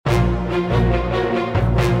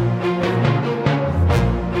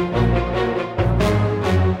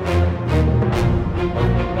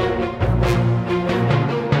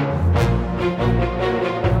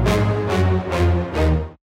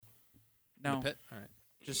No, The pit? All right.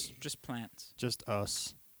 just plants. Just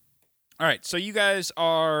us. All right, so you guys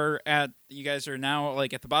are now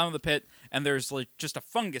like at the bottom of the pit, and there's like just a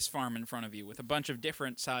fungus farm in front of you with a bunch of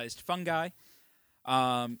different sized fungi.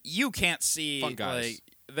 You can't see Fungi. like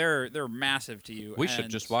they're massive to you. We should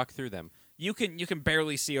and just walk through them. You can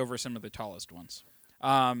barely see over some of the tallest ones.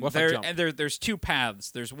 What if I jump? And there's two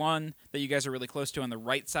paths. There's one that you guys are really close to on the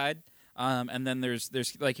right side, and then there's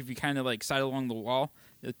like if you kind of like side along the wall,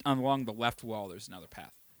 along the left wall, there's another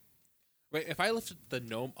path. Wait, if I lifted the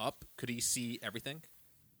gnome up, could he see everything?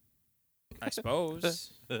 I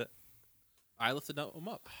suppose. I lifted the gnome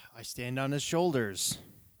up. I stand on his shoulders.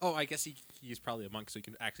 Oh, I guess he's probably a monk, so he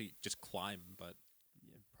can actually just climb. But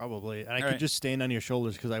Probably. And I All could right. just stand on your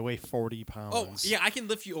shoulders because I weigh 40 pounds. oh, yeah, I can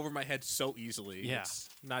lift you over my head so easily. Yeah. It's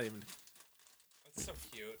not even. That's so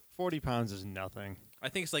cute. 40 pounds is nothing. I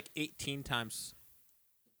think it's like 18 times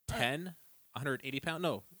 10, 180 pound.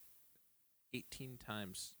 No, 18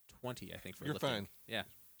 times 20. I think for You're lifting. fine. Yeah.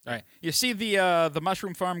 All right. You see the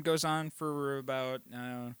mushroom farm goes on for about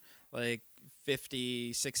like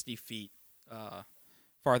 50, 60 feet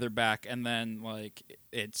farther back, and then like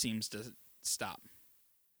it seems to stop.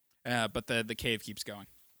 But the cave keeps going.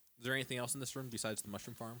 Is there anything else in this room besides the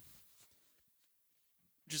mushroom farm?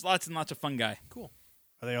 Just lots and lots of fungi. Cool.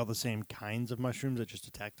 Are they all the same kinds of mushrooms that just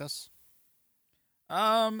attacked us?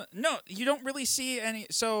 No, you don't really see any.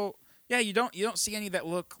 So yeah, you don't see any that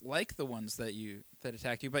look like the ones that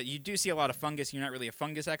attacked you, but you do see a lot of fungus. You're not really a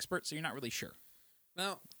fungus expert, so you're not really sure.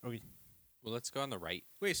 Now, Okay. Well, let's go on the right.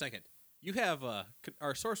 wait a second. You have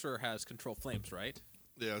our sorcerer has control flames, right?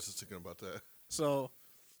 Yeah, I was just thinking about that. So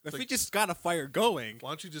if Like- we just got a fire going,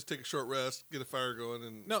 Why don't you just take a short rest, get a fire going,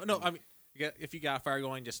 and no, I mean, if you got a fire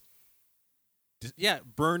going, just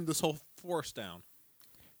burn this whole forest down.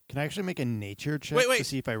 Can I actually make a nature check Wait. to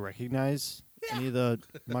see if I recognize any of the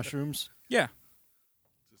mushrooms? Yeah.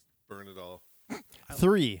 just burn it all.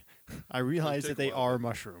 3. I realize take that they a while. are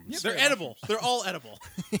mushrooms. They're edible. They're all edible.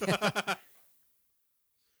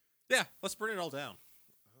 Yeah, let's burn it all down.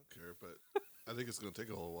 I don't care, but I think it's going to take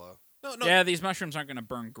a whole while. No. Yeah, these mushrooms aren't going to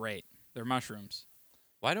burn great. They're mushrooms.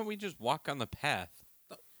 Why don't we just walk on the path?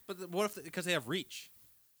 But what if because they have reach?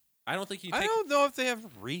 I don't think you. I Take, don't know if they have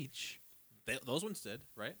reach. those ones did,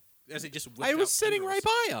 right? As they just. whipped I was out sitting tendrils.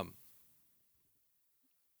 right by them.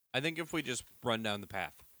 I think if we just run down the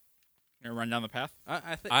path. You're going to run down the path?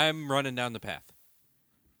 I think I'm running down the path.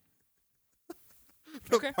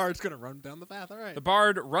 Okay. Bard's gonna run down the path. All right. The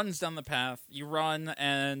bard runs down the path. You run,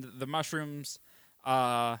 and the mushrooms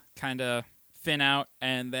kind of thin out,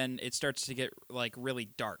 and then it starts to get like really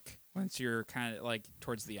dark once you're kind of like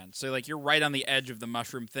towards the end. So like you're right on the edge of the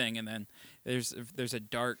mushroom thing, and then there's a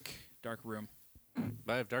dark room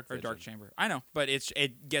But I have dark or vision. dark chamber. I know, but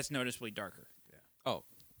it gets noticeably darker. Oh,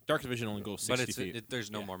 Dark vision only goes 60 but feet. there's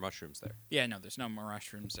no Yeah. more mushrooms there. Yeah, no, there's no more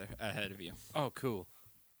mushrooms ahead of you. Oh, cool.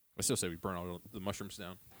 I still say we burn all the mushrooms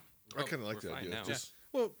down. I kind of like we're that fine idea. now. Just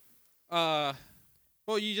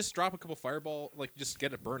Well, you just drop a couple fireball, like just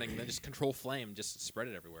get it burning, and then just control flame, just spread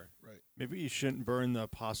it everywhere. right. Maybe you shouldn't burn the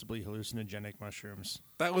possibly hallucinogenic mushrooms.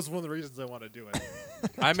 That was one of the reasons I want to do it.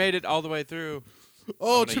 I made it all the way through.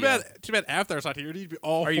 Oh, I'm gonna too bad. Too bad. After's not here. You need to be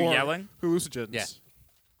all. Are you for yelling? hallucinogens? Yeah.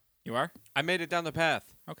 You are? I made it down the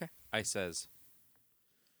path. Okay. I says.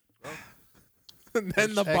 And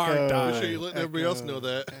then the Echo. bard Make died. sure you let everybody else know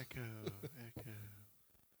that. Echo.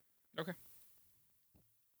 Okay.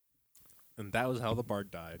 And that was how the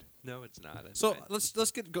bard died. No, it's not. It's So fine.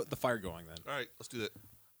 let's get the fire going then. All right, let's do that.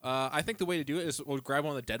 I think the way to do it is we'll grab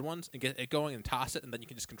one of the dead ones and get it going and toss it, and then you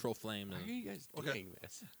can just control flame. Why are And you guys Okay. doing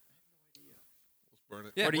this? Let's burn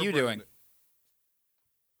it. Yeah, What are We're you burning doing? it.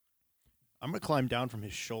 I'm going to climb down from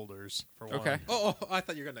his shoulders for one. Okay. oh, I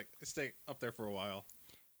thought you were gonna stay up there for a while.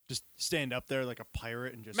 Just stand up there like a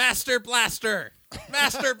pirate and just... Master Blaster,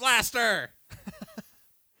 Master Blaster.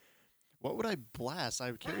 What would I blast?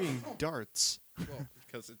 I'm carrying darts. Well,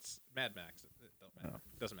 because it's Mad Max. It don't matter.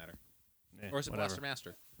 Doesn't matter. Or is it whatever. Blaster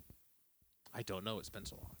Master? I don't know. It's been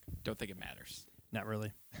so long. Don't think it matters. Not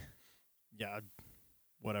really. Yeah,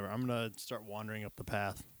 whatever. I'm going to start wandering up the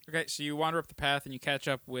path. Okay, so you wander up the path and you catch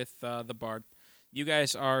up with the bard. You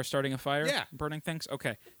guys are starting a fire? Yeah. Burning things?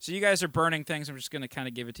 Okay. So you guys are burning things. I'm just going to kind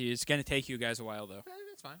of give it to you. It's going to take you guys a while, though.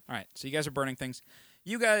 That's fine. All right, so you guys are burning things.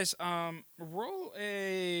 You guys roll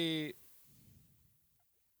a...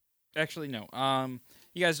 Actually, no.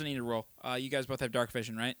 You guys don't need to roll. You guys both have dark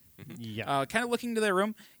vision, right? Yeah. Kind of looking to their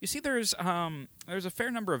room, you see there's a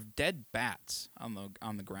fair number of dead bats on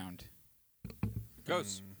the ground.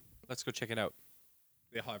 Goes. Let's go check it out.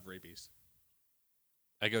 They all have rabies.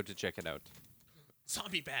 I go to check it out.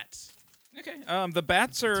 Zombie bats. Okay. The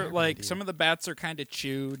bats are terrible like idea. some of the bats are kind of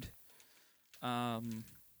chewed.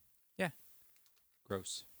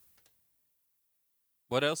 Gross.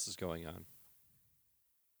 What else is going on?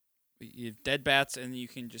 You have dead bats, and you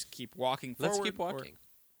can just keep walking forward. Let's keep or- walking.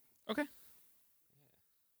 Okay.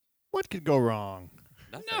 What could go wrong?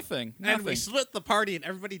 Nothing. And we split the party, and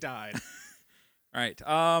everybody died. All right.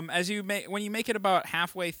 When you make it about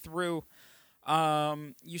halfway through,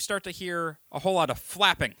 you start to hear a whole lot of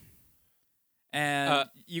flapping, and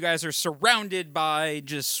you guys are surrounded by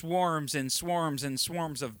just swarms and swarms and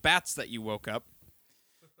swarms of bats that you woke up.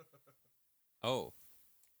 Oh.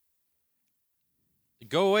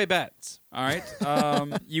 Go away, bats. All right.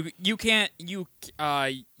 You can't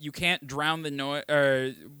drown the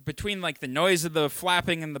noise between like the noise of the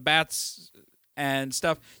flapping and the bats and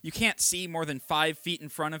stuff. You can't see more than 5 feet in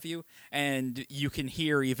front of you, and you can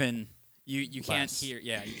hear even you can't Less. hear.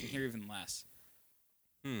 Yeah, you can hear even less.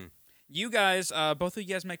 Hmm. You guys, both of you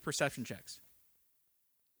guys make perception checks.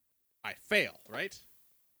 I fail, right?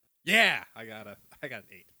 Yeah, I got an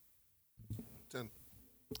 8. 10.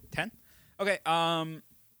 10? Okay,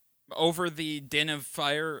 over the din of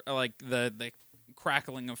fire, like the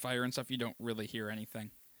crackling of fire and stuff, you don't really hear anything.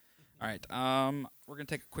 All right, we're going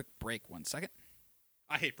to take a quick break. 1 second.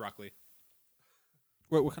 I hate broccoli.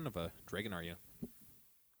 What kind of a dragon are you?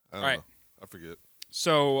 I don't Alright. know. I forget.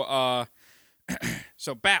 So,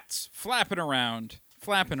 so bats flapping around.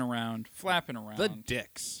 The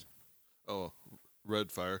dicks. Oh,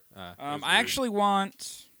 red fire. I actually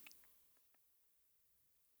want...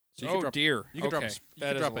 So you can Oh, drop- dear. you can drop Okay, a s- you that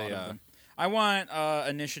can is drop a lot a, of them. I want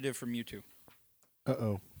initiative from you two.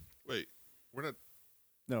 Uh-oh. Wait, we're not.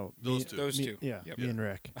 No. Those me, two. Those me- two. Yeah, Yep. me and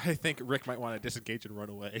Rick. I think Rick might want to disengage and run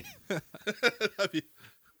away. That'd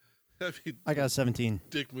be I got a 17.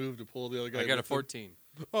 dick move to pull the other guy. I got a with him. 14.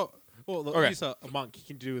 Oh, well, Okay. he's a monk. He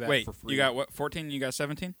can do that Wait, for free. you got what? 14? You got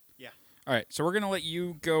 17? Yeah. All right, so we're gonna let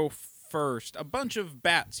you go first. A bunch of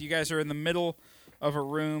bats. You guys are in the middle of a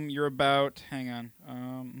room. You're about. Hang on.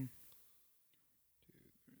 2,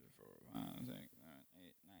 3, 4, 5, 6, 7,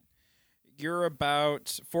 8, 9. You're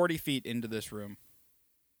about 40 feet into this room.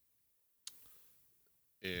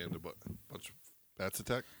 And a bunch of bats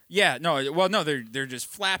attack. Yeah, no, well, no, they're just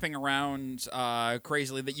flapping around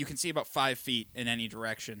crazily that you can see about 5 feet in any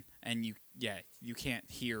direction, and you can't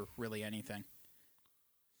hear really anything.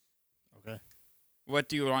 Okay. What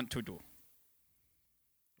do you want to do?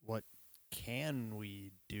 What can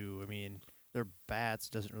we do? I mean, they're bats.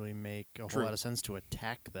 Doesn't really make a True. whole lot of sense to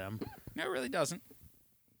attack them. No, it really doesn't.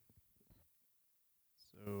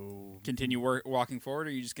 So Continue walking forward,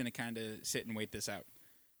 or are you just gonna kind of sit and wait this out?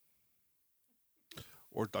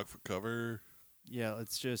 Or duck for cover. yeah,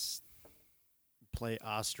 let's just play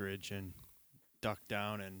ostrich and duck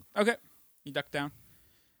down and Okay, you duck down.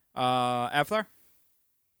 Avlar?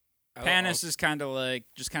 Panis is kind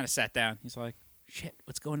of sat down. He's like, "Shit,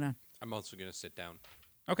 what's going on?" I'm also going to sit down.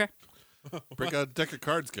 Okay. Break out a deck of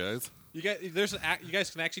cards, guys. You guys, you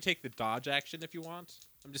guys can actually take the dodge action if you want.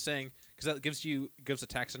 I'm just saying because that gives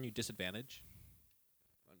attacks on you disadvantage.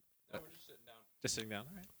 Just sitting down.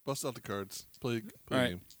 All right. Bust out the cards. Play All right. a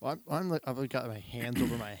game. well, I've got my hands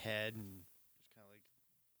over my head and just kind of like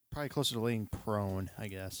probably closer to laying prone, I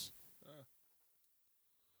guess.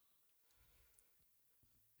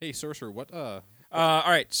 Hey, sorcerer, what? All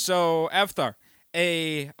right. So Avthar,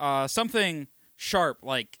 something sharp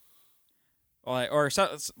like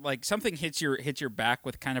something hits your back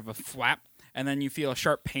with kind of a flap, and then you feel a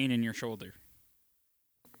sharp pain in your shoulder,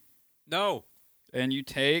 No. and you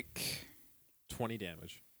take 20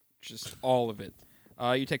 damage. just all of it.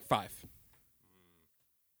 You take 5.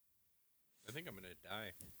 I think I'm going to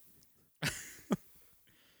die.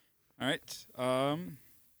 All right.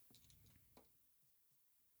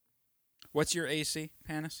 What's your AC,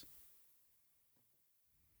 Panis?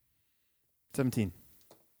 17.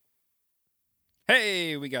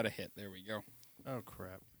 Hey, we got a hit. There we go. Oh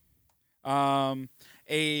crap.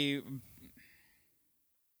 A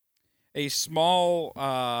small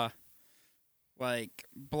like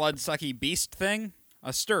blood-sucky beast thing,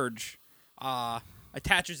 a sturge,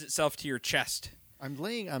 attaches itself to your chest. I'm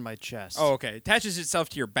laying on my chest. Oh, okay. Attaches itself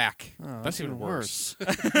to your back. Oh, That's even worse. You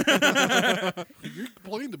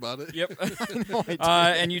complained about it. Yep. No, I did.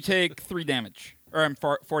 And you take 3 damage. Or I'm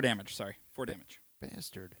 4 damage, sorry. 4 damage.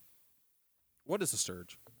 Bastard. What is a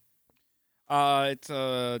sturge? It's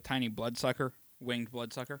a tiny bloodsucker, winged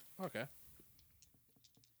bloodsucker. Okay.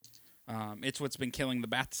 It's what's been killing the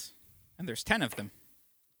bats, and there's 10 of them.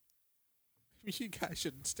 You guys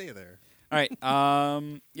shouldn't stay there. All right.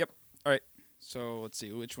 Yep. All right. So let's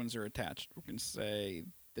see which ones are attached. We're gonna say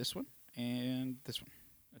this one and this one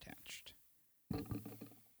attached.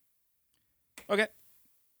 Okay.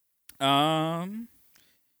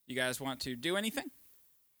 You guys want to do anything?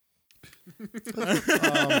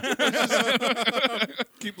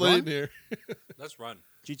 Keep laying here. Let's run.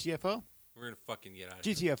 GTFO? We're gonna fucking get out of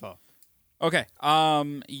here. GTFO. Okay.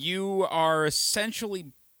 You are essentially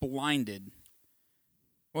blinded.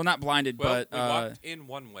 Well, not blinded, Well, but we walked in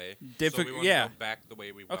one way. So diffi- we want yeah. to go back the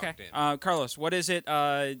way we walked Okay, in. Carlos, what is it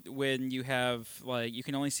when you have like you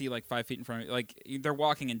can only see like 5 feet in front of you? Like they're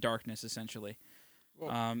walking in darkness essentially.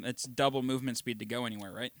 It's double movement speed to go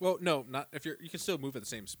anywhere, right? Well, no, not if you can still move at the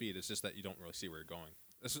same speed. It's just that you don't really see where you're going.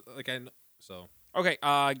 This is, like so. Okay.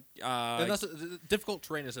 And that's the difficult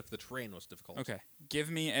terrain is if the terrain was difficult. Okay. Give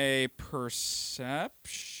me a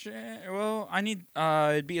perception. Well, I need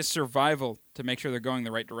it'd be a survival to make sure they're going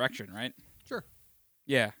the right direction, right? Sure.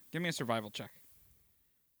 Yeah. Give me a survival check.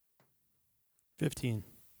 15.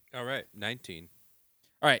 All right, 19.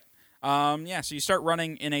 All right. Yeah. So you start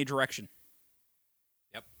running in a direction.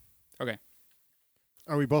 Yep. Okay.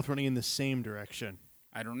 Are we both running in the same direction?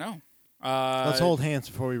 I don't know. Let's hold hands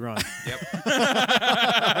before we run. Yep.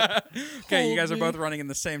 Okay, you guys are both running in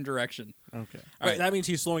the same direction. Okay. All right. That means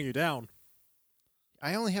he's slowing you down.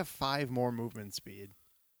 I only have 5 more movement speed.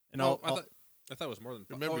 And Oh, I'll I thought it was more than.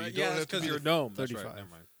 Remember, you yeah, don't have that's to because be you're a the gnome. That's 35. right. Never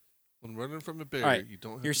mind. When running from a bear, All right. you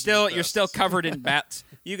don't have You're to be still the you're still best. covered in bats.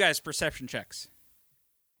 You guys perception checks.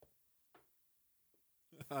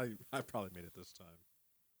 I probably made it this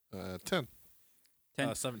time. 10.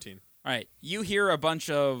 10. 17. All right. You hear a bunch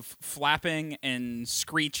of flapping and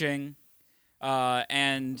screeching,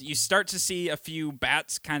 and you start to see a few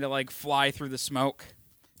bats kind of like fly through the smoke,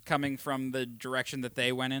 coming from the direction that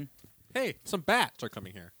they went in. Hey, some bats are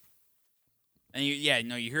coming here. And you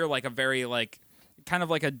hear like a very like kind of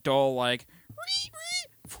like a dull like.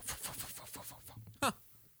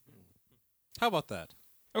 How about that?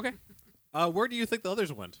 Okay. Where do you think the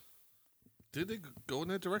others went? Did they go in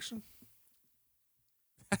that direction?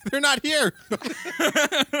 They're not here.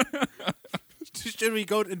 Should we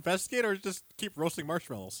go investigate or just keep roasting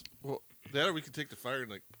marshmallows? Well, that or we could take the fire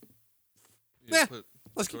and like. Yeah, put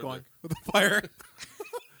Let's keep toward going with the fire.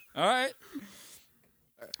 All right.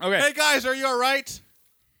 Okay. Hey guys, are you all right?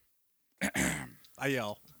 I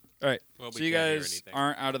yell. All right. Well, So we you can't hear guys anything.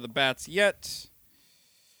 aren't out of the bats yet.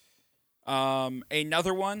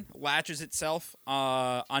 Another one latches itself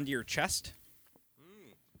onto your chest.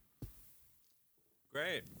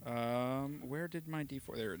 Great. Where did my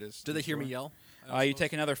D4? There it is. Did they hear me D4. yell? You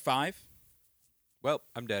take another 5. Well,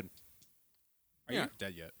 I'm dead. Are You're you? not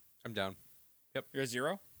dead yet. I'm down. You're a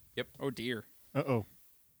 0? Yep. Oh dear. Uh-oh.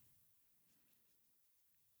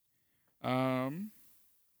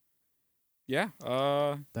 Yeah.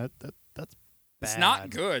 That's bad. It's not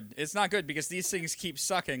good. It's not good because these things keep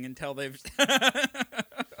sucking until they've.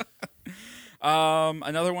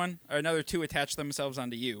 Another 2 attach themselves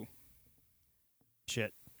onto you.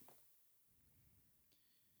 Shit.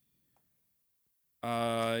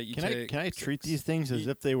 Can Can I treat these things as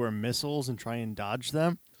if they were missiles and try and dodge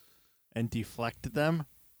them and deflect them?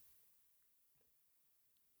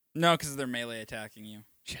 No, because they're melee attacking you.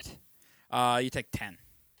 Shit. You take 10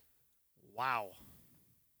 Wow.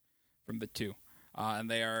 from the 2, and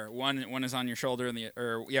they are one is on your shoulder and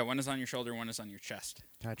one is on your shoulder, one is on your chest.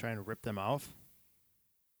 Can I try and rip them off?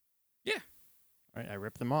 Yeah. All right, I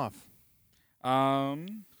rip them off.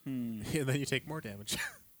 And then you take more damage.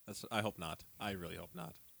 I hope not. I really hope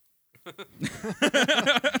not.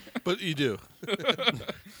 But you do.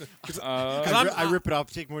 I rip it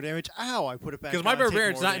off, take more damage. Ow! I put it back. Because my on, take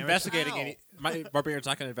barbarian's more not damage. investigating Ow. any. My barbarian's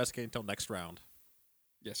not going to investigate until next round.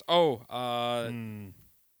 Yes. Oh.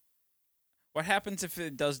 What happens if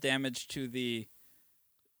it does damage to the?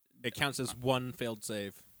 It counts as one failed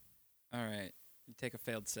save. All right. You take a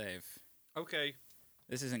failed save. Okay.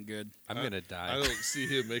 This isn't good. I'm going to die. I don't see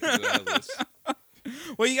him making it out of this.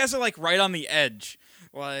 Well, you guys are like right on the edge.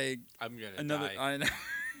 Like I'm going to another. die. I know.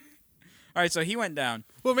 All right. So he went down.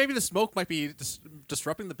 Well, maybe the smoke might be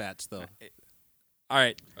disrupting the bats, though. All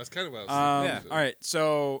right. That's kind of what I was thinking. All right.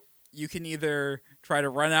 So you can either try to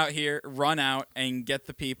run out and get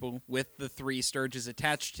the people with the 3 Sturges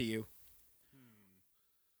attached to you,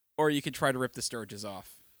 or you could try to rip the Sturges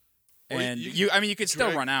off. Or And you you could still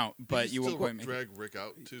drag- run out, but you won't still quite make it. drag Rick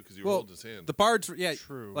out too because you Well, hold his hand. The bards,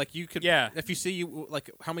 True. like you could, Yeah. If you see you, like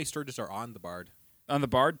how many Sturges are on the bard? On the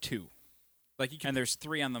bard, 2, Like you can, and there's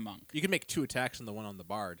 3 on the monk. you can make 2 attacks on the one on the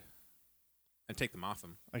bard, and take them off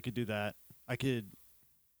him. I could do that. I could.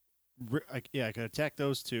 I could attack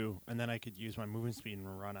those two, and then I could use my movement speed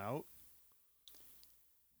and run out.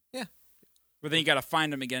 But then you got to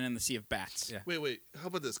find them again in the sea of bats. Yeah. Wait. How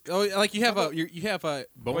about this? Oh, like you have a bonus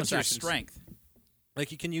What's your action. strength?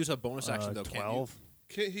 Like you can use a bonus action though. 12.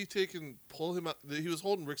 Can't he take and pull him out? He was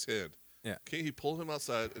holding Rick's hand. Yeah. Can't he pull him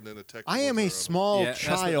outside and then attack? I the am ones a that are small Can't you?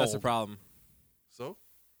 child. That's the problem. So,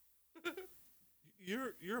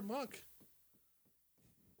 you're a monk.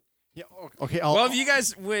 Yeah. Okay. I'll, Well, if you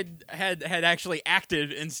guys had actually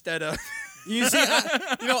acted instead of, You see,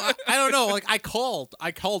 I don't know. Like I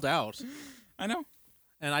called out, I know.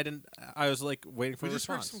 and I didn't. I was like waiting for We a just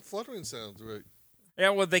heard response. some fluttering sounds, right? Yeah,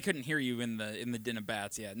 well, they couldn't hear you in the din of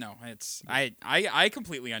bats. Yeah, no, it's I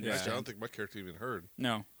completely Actually, I understand. don't think my character even heard.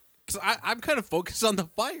 No, Because I'm kind of focused on the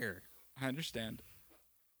fire. I understand.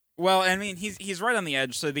 Well, I mean, he's right on the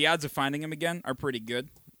edge, so the odds of finding him again are pretty good.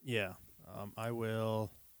 Yeah. I will.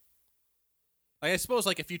 Like I suppose,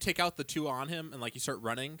 like if you take out the two on him and like you start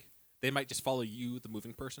running, they might just follow you, the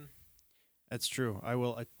moving person. That's true. I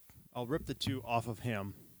will. I'll rip the two off of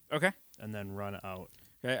him Okay. and then run out.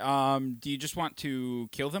 Okay. Do you just want to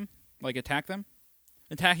kill them, like attack them?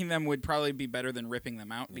 Attacking them would probably be better than ripping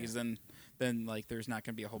them out because then like there's not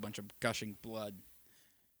going to be a whole bunch of gushing blood.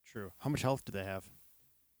 True. How much health do they have?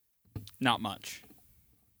 Not much.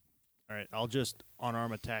 All right. I'll just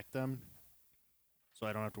unarm attack them, so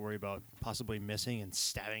I don't have to worry about possibly missing and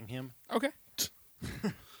stabbing him. Okay. So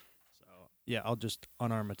yeah, I'll just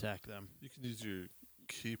unarm attack them. You can use your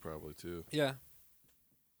key probably too. Yeah.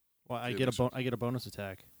 Well, I Yeah, get but- I get a bonus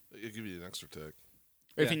attack. It'll give you an extra attack.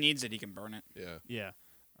 If Yeah. he needs it, he can burn it. Yeah. Yeah.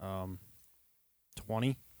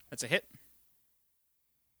 20. That's a hit.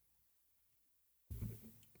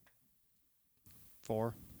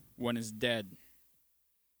 4. One is dead.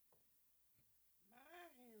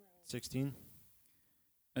 16.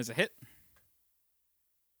 That's a hit.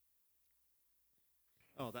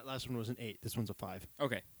 Oh, that last one was an 8. This one's a 5.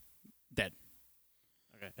 Okay. Dead.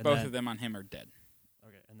 Okay. And Both then, of them on him are dead.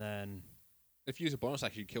 Okay, and then If you use a bonus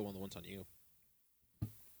action, you kill one of the ones on you.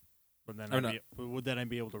 would then Oh, I no. would then I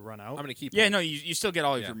be able to run out? How many key Yeah, points? no, you still get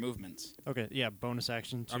all of Yeah. your movements. Okay, yeah, bonus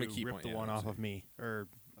action to How many key rip point- the yeah, one I off see. of me or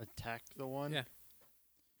attack the one. Yeah.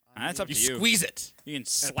 That's up You to you. squeeze it. You can and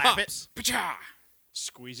slap it. pops. Pacha!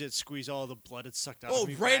 Squeeze all the blood it's sucked out Oh, of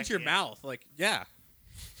me. right back into your in. mouth. Like, yeah.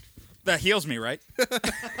 That heals me, right?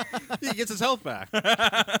 He gets his health back.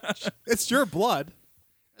 It's your blood.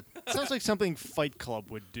 Sounds like something Fight Club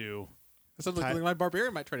would do. It sounds like Ty- something my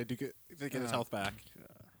barbarian might try to do to get his Uh, health back.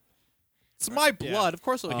 It's my blood. Of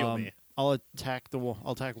course it'll heal me. I'll attack I'll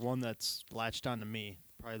attack one that's latched onto me.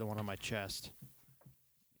 Probably the one on my chest.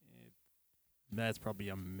 That's probably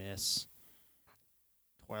a miss.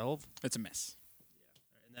 12. It's a miss.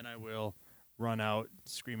 And then I will run out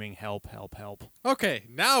screaming, "Help! Help! Help!" Okay,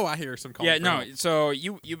 now I hear some calls. Yeah, for no. help. So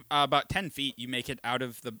you about 10 feet, you make it out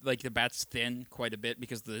of the bat's thin quite a bit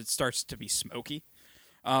because it starts to be smoky.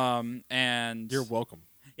 And You're welcome.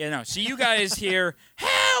 yeah, no. So you guys hear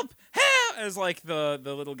help, help as like the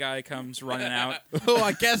little guy comes running out. Oh,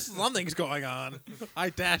 I guess something's going on. I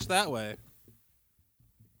dashed that way.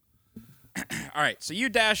 All right, so you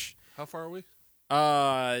dash. How far are we?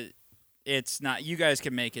 It's not. You guys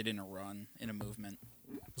can make it in a run, in a movement.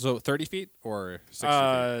 So 30 feet or 60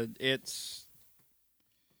 feet? It's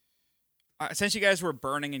since you guys were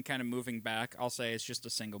burning and kind of moving back, I'll say it's just a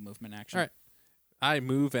single movement action. All right. I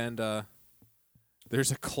move and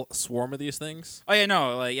there's a swarm of these things. Oh yeah,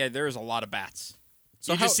 no, like yeah, there's a lot of bats.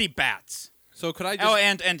 So You how- just see bats. So could I just? Oh,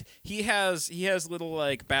 and he has little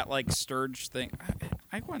like bat-like sturge thing.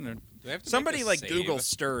 I want to. Do I have to Somebody make a like save? Google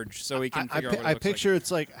sturge so we can I figure out what it I looks picture like.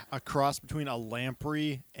 it's like a cross between a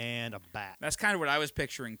lamprey and a bat. That's kind of what I was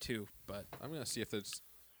picturing too. But I'm gonna see if there's.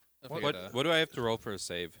 What do I have to roll for a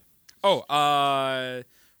save?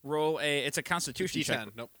 roll a. It's a Constitution check.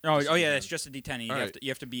 D10. Nope. Oh, Just oh yeah, D10. it's just a D10. You All have right. to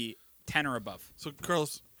you have to be 10 or above. So,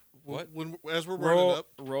 Carlos, What? as we're running Roll up,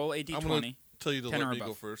 roll a I'm D20. gonna tell you to 10 let or me go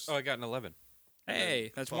above. first. Oh, I got an 11.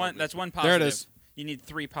 Hey, that's Follow one. me. That's one There positive. it is. You need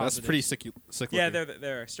 3 That's positives. pretty sick. Yeah, looking.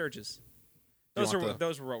 they're sturges. You Those want are the-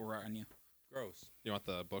 those were what were on you. Gross. You want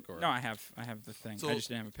the book or? No, I have the thing. So- I just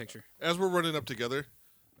didn't have a picture. As we're running up together,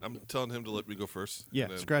 I'm telling him to let me go first. Yeah,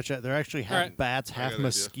 and then- scratch that. They're actually half Alright. bats, I half got an idea.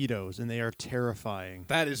 mosquitoes, and they are terrifying.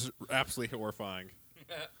 That is absolutely horrifying.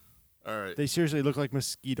 All right. They seriously look like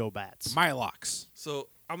mosquito bats. Mylocks. So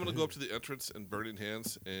I'm gonna go up to the entrance and burning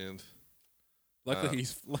hands, and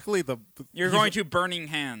Luckily the. You're he's- going to burning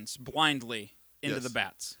hands blindly into Yes. the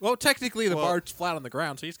bats. Well, technically the Well- bar's flat on the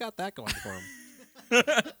ground, so he's got that going for him.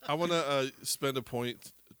 I want to spend a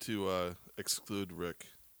point to exclude Rick.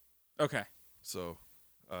 Okay. So,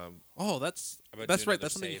 Oh, that's How about that's do right. another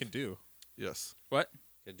That's something you save? can do. yes. What?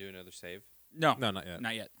 Can do another save. No, No, not yet.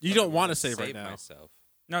 not yet. You don't want to save right Save now. myself.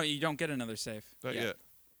 No, you don't get another save. Not yet.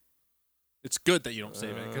 It's good that you don't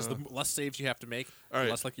save it because the less saves you have to make, All the right.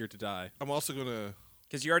 less likely you're to die. I'm also gonna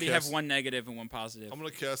Because you already have Cast- one negative and one positive. I'm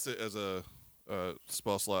gonna cast it as a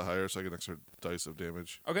spell slot higher, so I get an extra dice of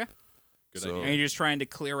damage. Okay. Good So- idea. And you're just trying to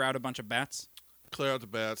clear out a bunch of bats? Clear out the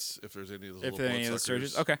bats if there's any of those If little there are any of the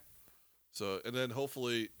bloodsuckers. surges? Okay. So, and then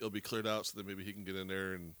hopefully it'll be cleared out, so then maybe he can get in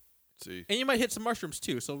there and see. And you might hit some mushrooms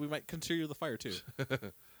too, so we might consider you the fire too.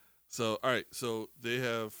 So, all right. So they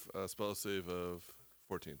have a spell save of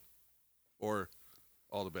 14, or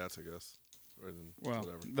all the bats, I guess. Or then Well,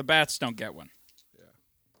 whatever. the bats don't get one. Yeah.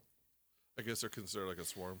 I guess they're considered like a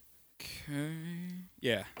swarm. Okay.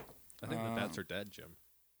 Yeah. I think the bats are dead, Jim.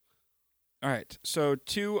 All right. So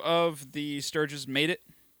 2 of the Sturges made it.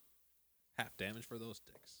 Half damage for those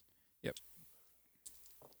dicks. Yep.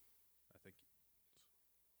 I think.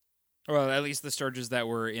 Well, at least the Sturges that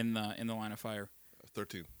were in the line of fire.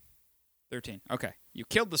 13. 13. Okay. You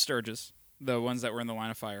killed the Sturges, the ones that were in the line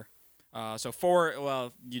of fire. So 4,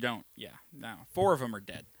 well, you don't. Yeah. No. 4 of them are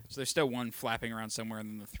dead. So there's still one flapping around somewhere and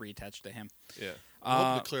then the 3 attached to him. Yeah. I'm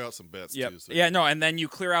hoping to clear out some bats Yep. too. So. Yeah, no, and then you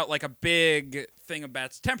clear out like a big thing of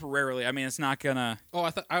bats temporarily. I mean, it's not gonna.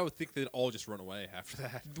 Oh, I would think they'd all just run away after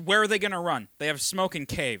that. Where are they gonna run? They have smoke and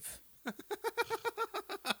cave.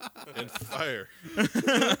 And fire.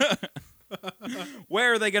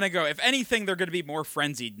 Where are they gonna go? If anything, they're gonna be more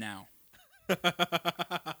frenzied now.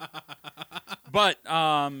 But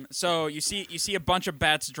so you see a bunch of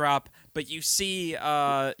bats drop, but you see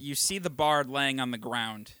the bard laying on the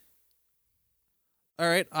ground. All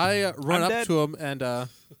right, I run I'm up dead. to him and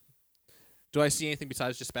do I see anything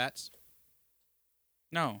besides just bats?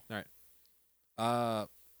 No.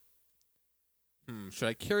 Should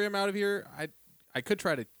I carry him out of here? I could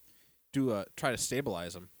try to try to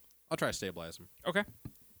stabilize him. I'll try to stabilize him. Okay.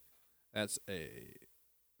 That's a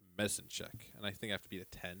medicine check, and I think I have to beat a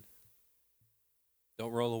 10.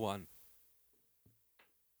 Don't roll a 1.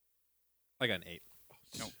 I got an 8.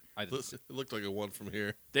 Nope. I didn't. It looked like a 1 from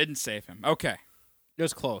here. Didn't save him. Okay. It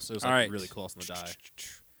was close. It was All like right. really close on the die.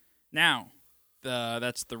 Now,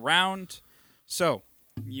 that's the round. So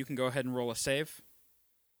you can go ahead and roll a save.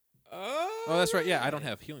 Oh, that's right. Yeah, I don't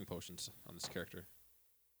have healing potions on this character.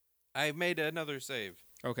 I made another save.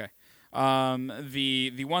 Okay.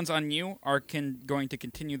 The ones on you are going to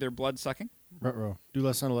continue their blood sucking. Ruh-roh. Do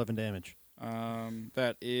less than 11 damage.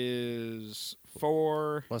 That is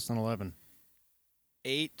 4, Less than 11.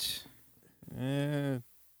 8,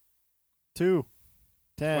 2.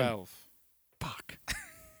 10. 12. Fuck.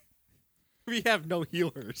 We have no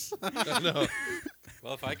healers. No.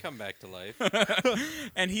 Well, if I come back to life,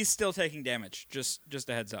 And he's still taking damage. Just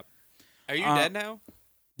a heads up. are you Uh, dead now?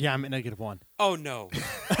 Yeah, I'm at -1. Oh no!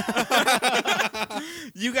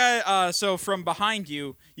 You guys. So from behind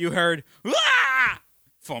you, you heard "Ah!"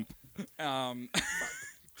 thump.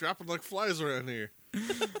 Dropping like flies around here.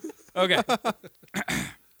 Okay.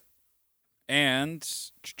 And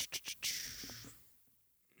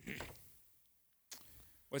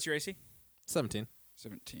what's your AC? 17.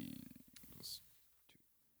 17 plus 2,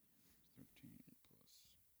 13 plus.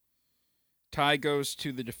 Tie goes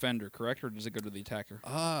to the defender, correct, or does it go to the attacker?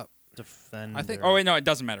 Defender. I think- Oh wait, no, it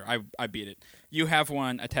doesn't matter. I beat it. You have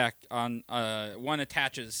one attack on one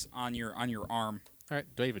attaches on your arm. All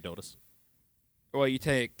right. Do I even notice? Well, you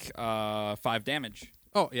take 5 damage.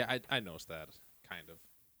 Oh, yeah, I noticed that. Kind of.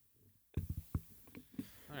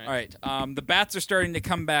 All right. The bats are starting to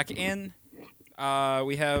come back in.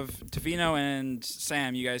 We have Tavino and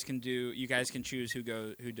Sam. You guys can choose who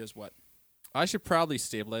does what. I should probably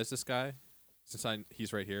stabilize this guy since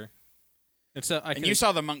he's right here. And so And you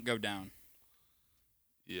saw the monk go down.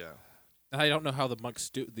 Yeah. I don't know how the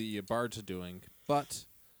the bards are doing, but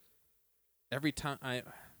every time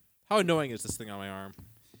how annoying is this thing on my arm?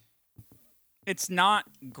 It's not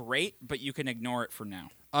great, but you can ignore it for now.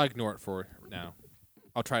 I'll ignore it for now.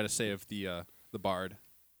 I'll try to save the bard.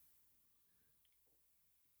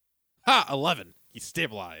 Ha! 11. He's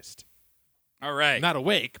stabilized. All right. Not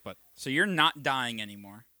awake, but So you're not dying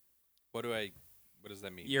anymore. What does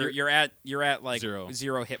that mean? You're at like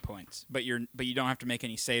 0 hit points, but you don't have to make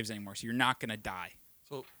any saves anymore. So you're not gonna die.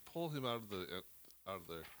 So pull him out of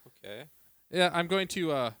there. Okay. yeah, I'm going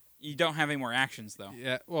to. You don't have any more actions though.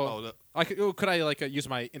 Yeah. Well, Oh, no. could I like use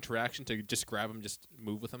my interaction to just grab him, just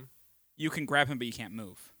move with him? You can grab him, but you can't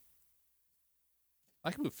move.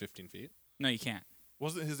 I can move 15 feet. No, you can't.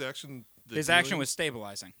 Wasn't his action? The His action healing? was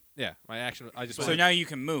stabilizing. Yeah, my action. I just. So wanna- now you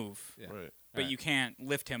can move, Yeah. Right. but Alright. you can't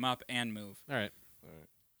lift him up and move. All right. All right.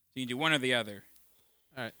 you can do one or the other.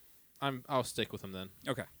 I'll stick with him then.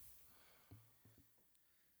 Okay.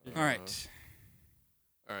 Uh, All right.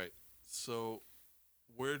 All right. So,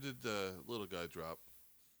 where did the little guy drop?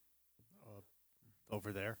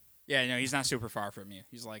 Over there. Yeah, no, he's not super far from you.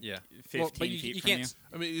 He's like Yeah. 15 Well, but feet you from you. can't.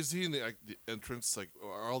 I mean, is he in the entrance? Like,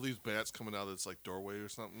 are all these bats coming out of this like doorway or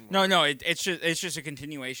something? No, it's just a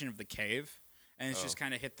continuation of the cave, and it's Oh. just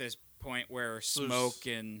kind of hit this point where So smoke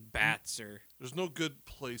and bats are There's no good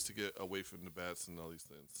place to get away from the bats and all these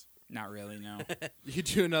things. not really no. You could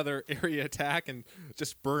do another area attack and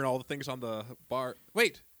just burn all the things on the bar.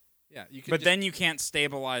 Wait. Yeah, you can. But then you can't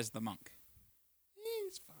stabilize the monk.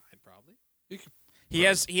 he's fine, probably. He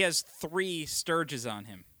has 3 Sturges on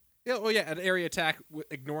him. Yeah. Oh yeah, an area attack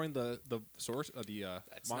ignoring the source of the.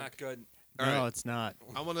 That's monk. not good. All no, right. it's not.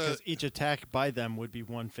 I'm gonna. Because each attack by them would be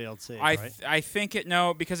one failed save, I right? I think it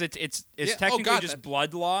no because it's Yeah, oh, technically God, just that-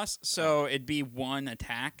 blood loss, so it'd be 1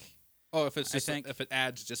 attack. Oh, if it's I just think- if it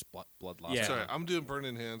adds just blood loss. Yeah. Sorry, I'm doing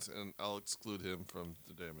burning hands, and I'll exclude him from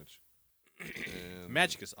the damage. And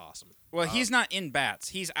Magic is awesome. Well, he's not in bats.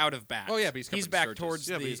 He's out of bats. Oh, yeah, but he's covered he's in back Sturges. towards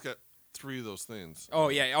Yeah, the. but he's got 3 of those things. Oh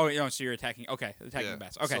yeah. Oh no. So you're attacking. Okay, attacking Yeah.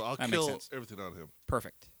 bats. Okay, So I'll that kill makes sense. everything on him,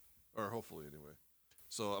 Perfect. or hopefully anyway.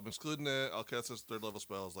 So I'm excluding that. I'll cast his 3rd level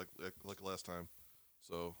spells like last time.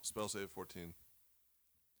 So spell save 14.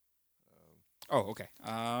 Oh okay.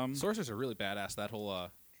 Sorcerers are really badass. That whole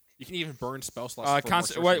you can even burn spell slots. for more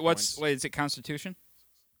sorcery what's points. wait? Is it Constitution?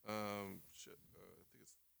 Shit. I think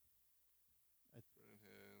it's burning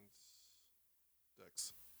hands.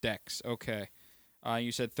 Dex. Dex. Okay.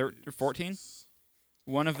 You said 14.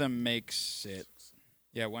 One of them makes it.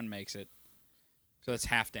 Yeah, one makes it. So that's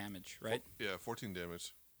half damage, right? Yeah, 14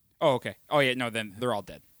 damage. Oh okay. Oh yeah. No, then they're all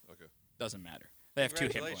dead. Okay. Doesn't matter. They have 2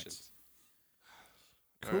 hit points. Congratulations.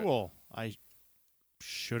 All right. Cool. I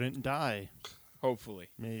shouldn't die. Hopefully.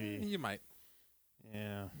 Maybe. You might.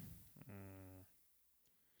 Yeah.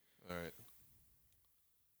 All right.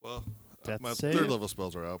 Well, Death my save? 3rd level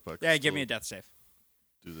spells are out, but I can Yeah, give still me a death save.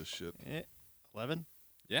 do this shit. 11?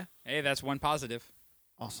 Hey, that's 1 positive.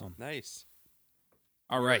 Awesome. Nice.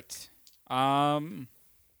 All right.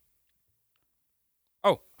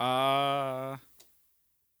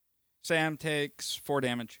 Sam takes 4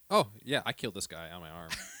 damage. Oh yeah, I killed this guy on my arm.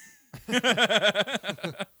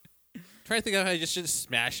 Trying to think if I just should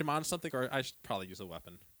smash him on something, or I should probably use a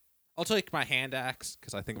weapon. I'll take my hand axe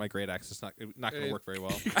because I think my great axe is not going to work very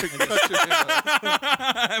well,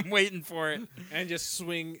 I'm waiting for it. and just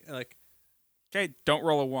swing like. Okay, don't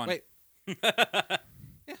roll a 1. Wait.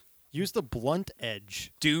 Use the blunt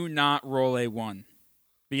edge. Do not roll a 1.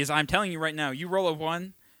 Because I'm telling you right now, you roll a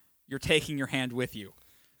 1, you're taking your hand with you.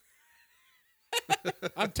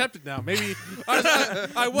 I'm tempted now. Maybe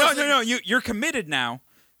I was. No. You're committed now,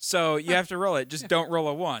 so you have to roll it. Just don't roll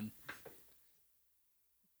a 1.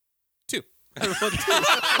 2.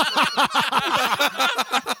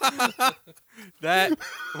 That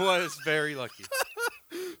was very lucky.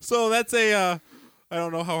 So that's a. I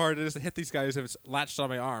don't know how hard it is to hit these guys if it's latched on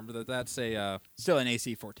my arm, but that's a Still an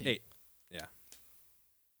AC 14. 8. Yeah.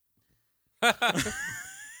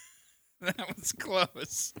 That was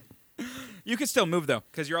close. You can still move though,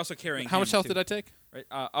 because you're also carrying. How much health did I take? Right.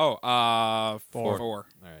 4. 4. All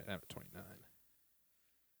right, I'm at 29.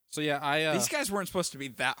 So yeah, I. These guys weren't supposed to be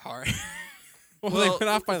that hard. well, they went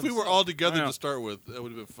off by if we were themselves. all together I know. to start with, that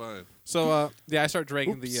would have been fine. So yeah, I start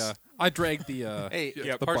dragging Oops. the. I dragged the. Hey,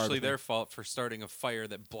 Yeah, the partially barb their fault for starting a fire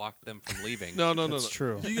that blocked them from leaving. No. That's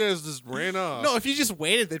true. You guys just ran off. No, if you just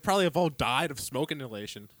waited, they'd probably have all died of smoke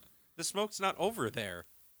inhalation. The smoke's not over there.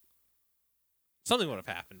 Something would have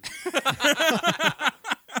happened.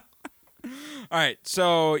 All right,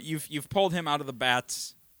 so you've pulled him out of the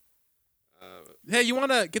bats. Hey, you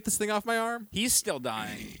want to get this thing off my arm? He's still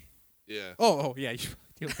dying. Yeah. Oh, yeah. You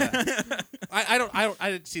deal with that. I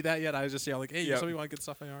didn't see that yet. I was just like, hey, Yep. somebody want to get this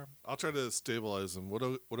off my arm? I'll try to stabilize him. What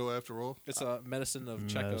do I have to roll? It's a medicine of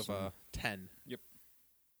check of Medicine. 10.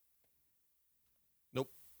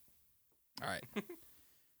 All right.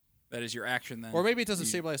 That is your action then. Or maybe it doesn't You-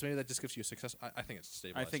 stabilize. Maybe that just gives you a success. I think it's I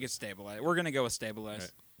stabilized. think it's stabilized. We're gonna go with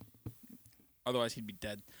stabilize. Right. Otherwise, he'd be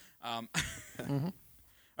dead. Mhm.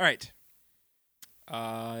 All right.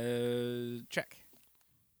 Check.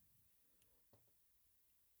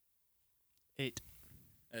 8.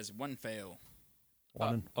 That is 1 fail,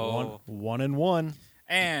 1 Uh-oh. and 1.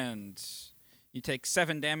 and you take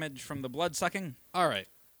 7 damage from the blood sucking. All right.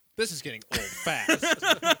 This is getting old fast.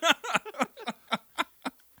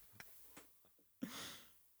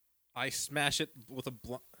 I smash it with a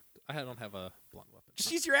blunt. I don't have a blunt weapon.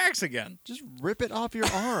 Just use your axe again. Just rip it off your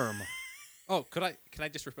arm. Oh, can I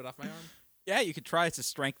just rip it off my arm? Yeah, you could try. It's a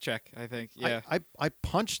strength check, I think. Yeah. I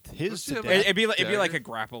punched his Does he to have death. It'd be like Dagger? a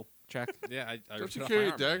grapple check. Yeah, I Don't you ripped it off carry my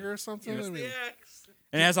a arm. dagger or something? I mean,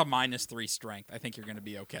 And it has a -3 strength. I think you're going to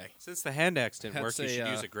be okay. Since the hand axe didn't That's work, you a, should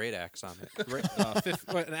use a great axe on it.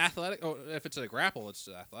 An athletic. Oh, if it's a grapple, it's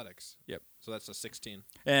athletics. Yep. So that's a 16.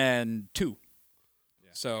 And 2. Yeah.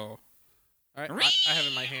 So All right, I have it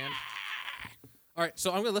in my hand. All right,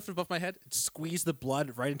 so I'm gonna lift it above my head, and squeeze the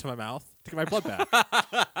blood right into my mouth to get my blood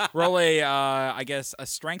back. roll a, I guess, a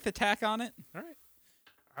strength attack on it. All right.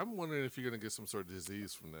 I'm wondering if you're gonna get some sort of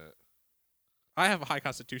disease from that. I have a high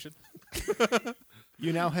constitution.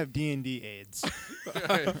 You now have D&D AIDS.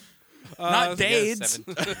 Not Dades.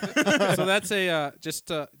 So that's a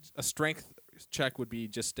a strength check would be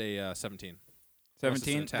just a 17. Unless it's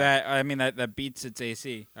an 17. attack. That beats its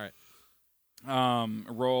AC. All right.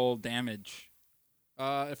 Roll damage.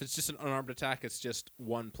 If it's just an unarmed attack, it's just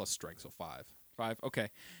 1 plus strength, so 5. 5. Okay.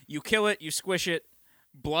 You kill it. You squish it.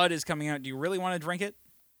 Blood is coming out. Do you really want to drink it?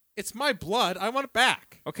 It's my blood. I want it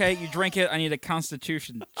back. Okay, you drink it. I need a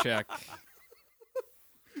Constitution check.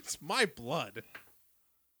 It's my blood.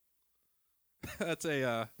 That's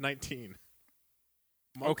a 19.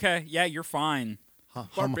 Okay, yeah, you're fine. How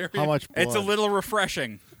much blood? It's a little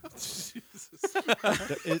refreshing.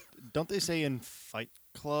 Don't they say in Fight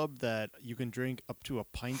Club that you can drink up to a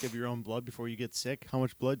pint of your own blood before you get sick? How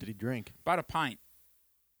much blood did he drink? About a pint.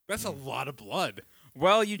 That's a lot of blood.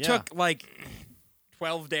 Well, you Yeah. took like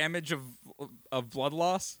 12 damage of blood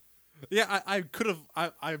loss. Yeah, I could have.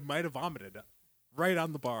 I might have vomited right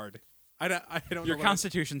on the bard. I don't Your know.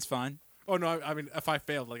 Constitution's fine. Oh no! I mean, if I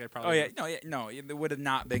failed, like I Oh probably. yeah, no, it would have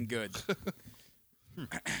not been good.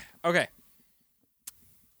 Okay.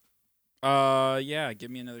 Yeah, give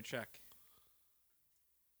me another check.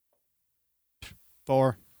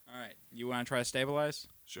 4, All right, you want to try to stabilize?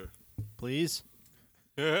 Sure. please.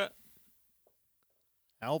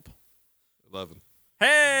 Help. 11.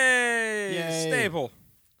 Hey, Yay. stable,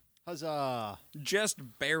 Huzzah. just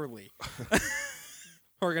barely.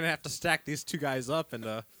 We're gonna have to stack these two guys up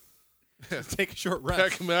and take a short rest.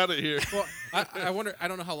 Pack him out of here. Well, I wonder. I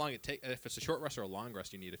don't know how long it takes. If it's a short rest or a long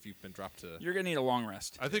rest, you need if you've been dropped to. You're gonna need a long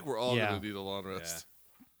rest. I think we're all Yeah. gonna need a long rest.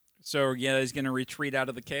 So yeah, he's gonna retreat out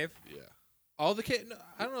of the cave. Yeah. All the cave. No,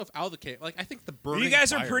 I don't know if all the cave. Like I think the burning. You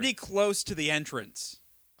guys are fire- pretty close to the entrance.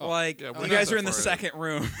 Oh, like yeah, we're you not guys that are in the far second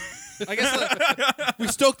room. I guess we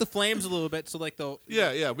stoked the flames a little bit, so like the.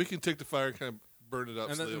 Yeah. We can take the fire and kind of burn it up.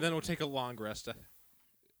 And so then, they- then we'll take a long rest.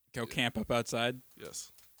 Go camp up outside.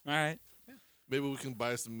 yes. All right. Maybe we can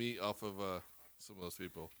buy some meat off of some of those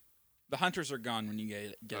people. The hunters are gone when you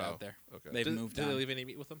get Oh, out there. okay. They've Did, moved did on. they leave any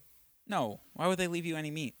meat with them? No. Why would they leave you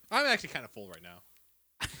any meat? I'm actually kind of full right now.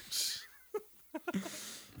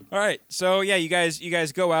 All right. So yeah, you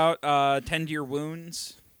guys go out, tend to your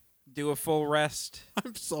wounds, do a full rest.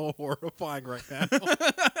 I'm so horrifying right now.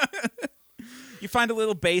 You find a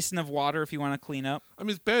little basin of water if you want to clean up. I mean,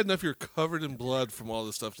 it's bad enough you're covered in blood from all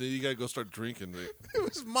this stuff. Then you gotta go start drinking it. It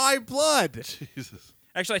was my blood. Jesus.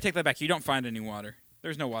 Actually, I take that back. You don't find any water.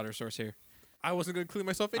 There's no water source here. I wasn't going to clean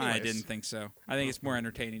myself anyways. I didn't think so. I think it's more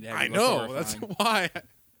entertaining to have I you look know. That's horrifying. why.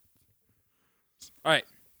 All right.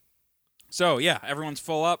 So yeah, everyone's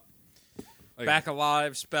full up, Okay. back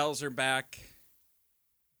alive. Spells are back.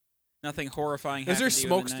 Nothing horrifying. Is there happened to you in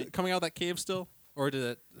smoke the night. coming out of that cave still, or did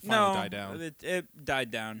it No, finally die down? It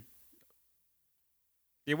died down.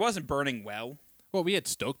 It wasn't burning well. Well, we had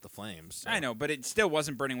stoked the flames. so- I know, but it still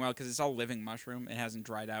wasn't burning well because it's all living mushroom. It hasn't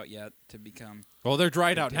dried out yet to become. Well, they're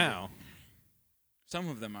dried out timber. now. Some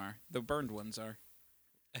of them are. The burned ones are.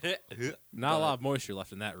 Not a lot of moisture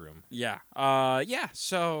left in that room. Yeah. Yeah.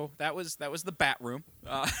 So that was the bat room.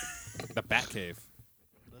 The bat cave.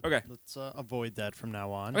 Okay. Let's avoid that from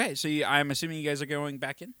now on. Okay. So I'm assuming you guys are going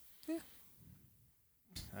back in.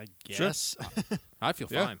 I guess. I feel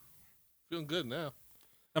Yeah. fine. Feeling good now.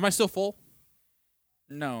 Am I still full?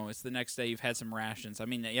 No, it's the next day. You've had some rations. I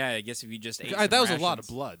mean, yeah. I guess if you just ate. That some was a lot of rations-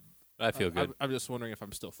 blood. I feel good. I'm just wondering if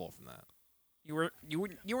I'm still full from that. You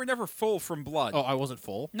were never full from blood. Oh, I wasn't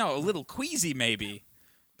full. No, a little queasy maybe,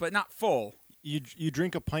 but not full. You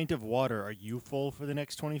drink a pint of water. Are you full for the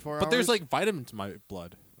next 24 hours? But there's like vitamins in my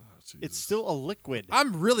blood. Oh, Jesus. It's still a liquid.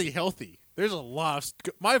 I'm really healthy. There's a lot of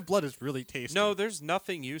my blood is really tasty. No, there's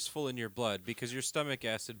nothing useful in your blood because your stomach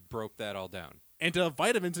acid broke that all down. and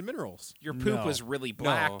vitamins and minerals. Your poop No. was really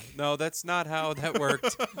black. No, that's not how that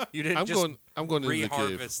worked. You didn't I'm just going into the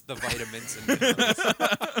cave. reharvest the vitamins and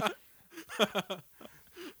minerals.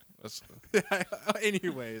 That's,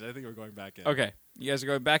 Anyways, I think we're going back in. Okay, you guys are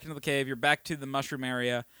going back into the cave. You're back to the mushroom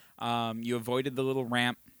area. You avoided the little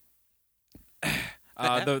ramp.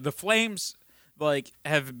 The flames like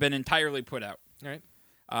have been entirely put out. All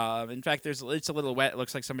right. In fact, it's a little wet. It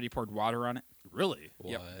looks like somebody poured water on it. Really?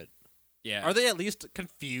 Yep. What? Yeah. Are they at least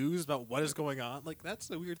confused about what is going on? Like that's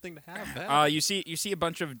a weird thing to have. You see a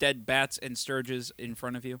bunch of dead bats and sturges in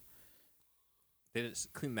front of you. They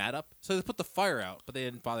just clean that up. So they put the fire out, but they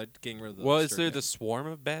didn't bother getting rid of the. Well, is there sturgeon. the swarm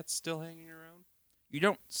of bats still hanging around? You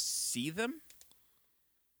don't see them.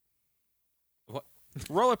 What?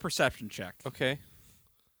 Roll a perception check. Okay.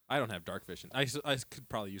 I don't have dark vision. I could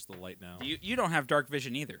probably use the light now. You don't have dark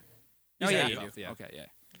vision either. Oh He's yeah, half you do. elf, yeah. Okay,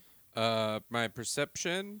 yeah. My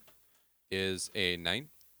perception is a 9.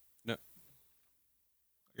 I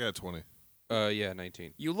got a 20. Yeah,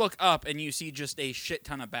 19. You look up and you see just a shit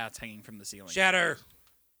ton of bats hanging from the ceiling. Shatter.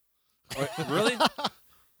 Really?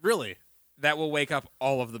 Really? That will wake up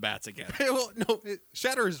all of the bats again. Well, no.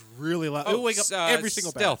 Shatter is really loud. It'll wake up every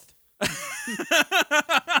single stealth.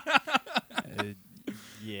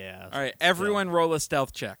 Yeah. All right, everyone roll a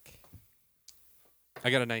stealth check. I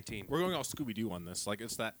got a 19. We're going all Scooby Doo on this. Like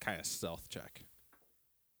it's that kind of stealth check.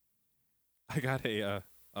 I got a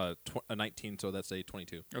 19, so that's a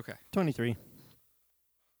 22. Okay. 23.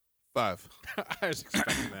 5. I was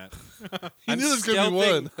expecting that. You knew there was gonna be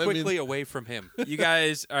stealthing one. quickly away from him. You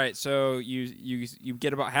guys, all right, so you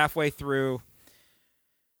get about halfway through,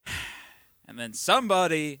 and then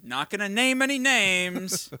somebody, not going to name any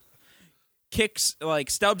names,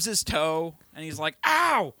 stubs his toe, and he's like,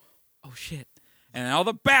 ow! Oh, shit. And all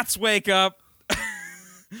the bats wake up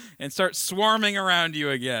and start swarming around you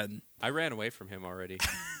again. I ran away from him already.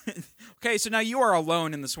 Okay, so now you are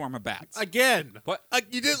alone in the swarm of bats. Again. What?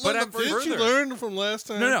 You didn't But learn I'm the first. Didn't you further. learn from last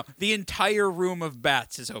time? No. The entire room of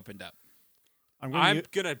bats is opened up. I'm gonna I'm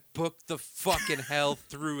gonna book the fucking hell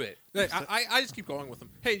through it. I just keep going with them.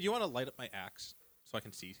 Hey, do you want to light up my axe so I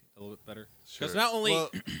can see a little bit better? Because Sure. not only Well-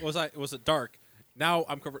 was it dark, now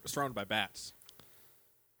I'm surrounded by bats.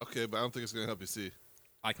 Okay, but I don't think it's gonna help you see.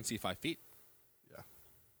 I can see 5 feet.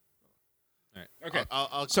 Okay.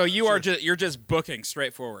 I'll So you sure. are you're just booking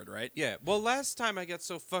straight forward, right? Yeah. Well, last time I got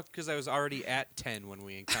so fucked because I was already at 10 when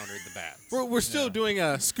we encountered the bats. We're still doing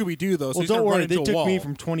a Scooby Doo though. So well, he's gonna don't run worry. into They a took wall. me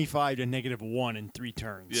from 25 to -1 in 3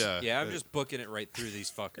 turns. Yeah. Yeah, I'm just booking it right through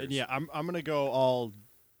these fuckers. And yeah, I'm gonna go all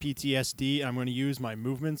PTSD, and I'm gonna use my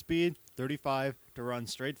movement speed 35 to run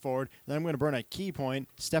straight forward. Then I'm gonna burn a key point,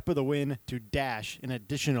 step of the wind to dash an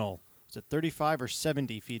additional. Is it 35 or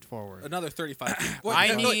 70 feet forward? another 35 feet. I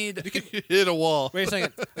no, need You can, You hit a wall. wait a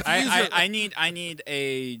second. If you use your- I need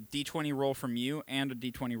a D20 roll from you and a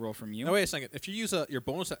D20 roll from you. No, wait a second. If you use your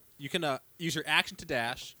bonus, you can use your action to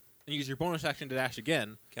dash, and use your bonus action to dash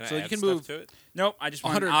again. Can I so add you can stuff move. to it? Nope, I just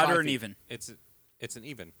want an 105 odd or an feet. even. It's an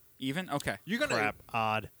even. Even? Okay. You're gonna. Crap,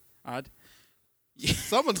 odd. Odd.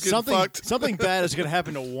 Someone's getting fucked. Something bad is gonna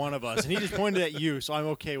happen to one of us, and he just pointed at you, so I'm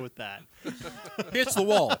okay with that. Hits the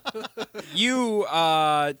wall. You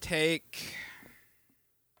take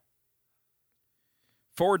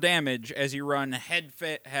 4 damage as you run head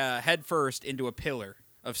first into a pillar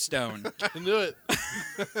of stone. I knew it.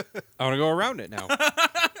 I want to go around it now.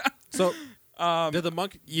 So, did the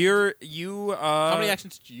monk? You How many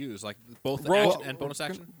actions did you use? Like both roll- action and bonus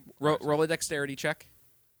action? roll a dexterity check.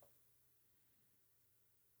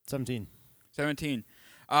 17. 17.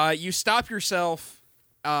 You stop yourself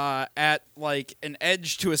at like an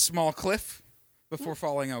edge to a small cliff before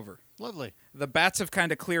falling over. Lovely. The bats have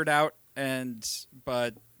kind of cleared out,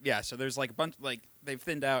 but yeah, so there's like a bunch, like they've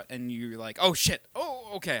thinned out, and you're like, oh shit,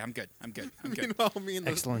 oh okay, I'm good. Meanwhile, me and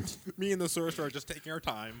Excellent. the sorcerer are just taking our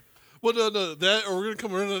time. Well, no, that or we're gonna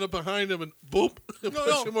come running up behind him and boop, and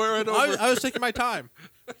push him right over. I was taking my time.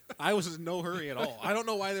 I was in no hurry at all. I don't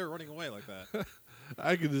know why they were running away like that.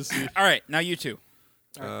 I can just see. All right, now you two.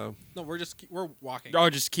 No, we're walking. Oh,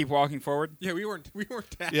 just keep walking forward. Yeah, we weren't.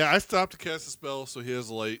 Yeah, I stopped to cast a spell, so he has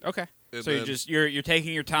a light. Okay. And So then- you're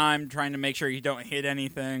taking your time, trying to make sure you don't hit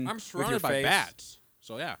anything. I'm with surrounded your by face. bats.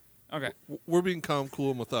 So yeah. Okay. We're being calm, cool,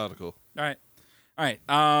 and methodical. All right.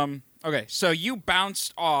 Okay. So you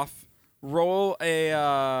bounced off. Roll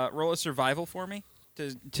a survival for me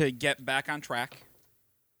to get back on track.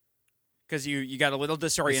 Because you got a little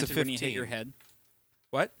disoriented when you hit 15. your head.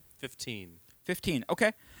 What? 15. 15.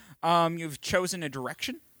 Okay. You've chosen a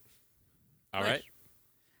direction. All right.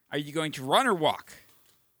 Are you going to run or walk?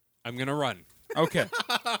 I'm going to run. Okay.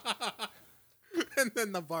 And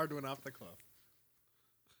then the bard went off the cliff.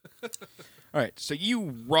 All right. So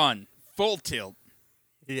you run full tilt.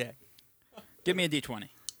 Yeah. Give me a d20.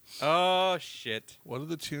 Oh, shit. What are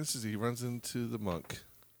the chances he runs into the monk?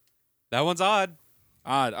 That one's odd.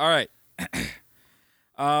 Odd. All right.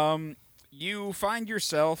 You find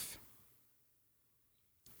yourself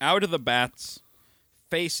out of the bats,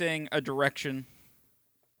 facing a direction.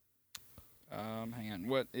 Hang on.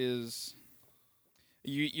 What is?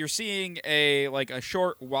 You're seeing a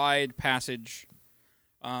short, wide passage,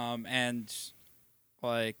 and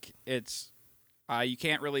like it's you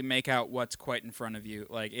can't really make out what's quite in front of you.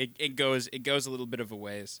 Like it goes a little bit of a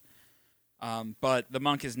ways, but the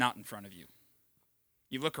monk is not in front of you.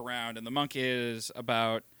 You look around, and the monk is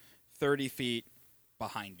about 30 feet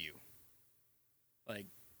behind you, like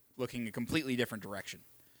looking a completely different direction.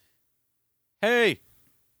 Hey,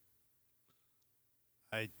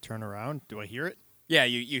 I turn around. Do I hear it? Yeah,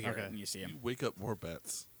 you hear Okay. it and you see him. You wake up more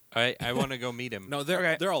bats. I want to go meet him. No, they're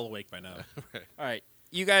Okay. they're all awake by now. All right,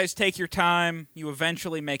 you guys take your time. You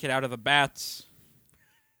eventually make it out of the bats,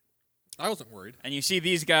 I wasn't worried. and you see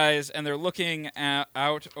these guys, and they're looking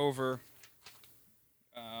out over.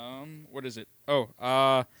 What is it?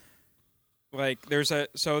 Oh, like there's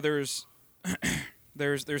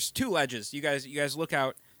there's two ledges. You guys look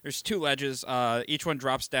out. There's two ledges. Each one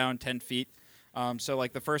drops down 10 feet. So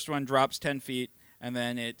like the first one drops 10 feet, and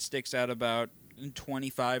then it sticks out about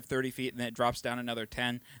 25, 30 feet, and then it drops down another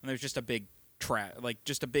 10. And there's just a big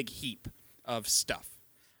just a big heap of stuff.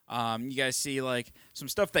 You guys see like some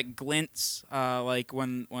stuff that glints, like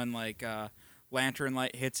when lantern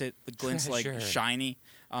light hits it, the glints like Treasure. shiny.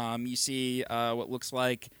 You see what looks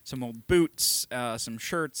like some old boots, some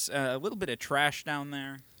shirts, a little bit of trash down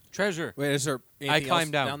there. Treasure. Wait, is there anything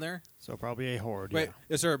climbed else down. there? So probably a horde. Wait,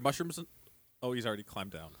 Yeah. is there mushrooms? Oh, he's already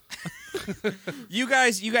climbed down. You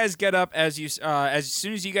guys get up as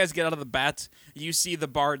soon as you guys get out of the bats, you see the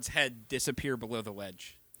bard's head disappear below the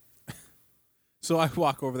ledge. So I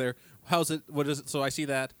walk over there. How's it? What is it? So I see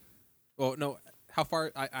that. Oh no! How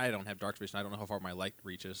far? I don't have dark vision. I don't know how far my light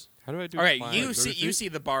reaches. How do I do? All right, climb? you 30 see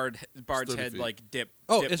feet? the bard's 30 head feet. like dip.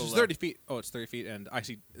 Oh, dip it's just below. 30 feet. Oh, it's 30 feet, and I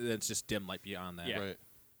see it's just dim light beyond that. Yeah. Right.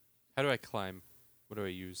 How do I climb? What do I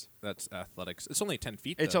use? That's athletics. It's only 10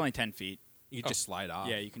 feet. It's though. only 10 feet. You can just slide off.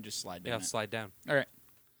 Yeah, you can just slide Yeah, down. I'll slide down. All right.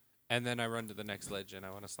 And then I run to the next ledge, and I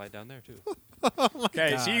want to slide down there too.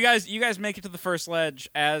 Okay, so God. you guys make it to the first ledge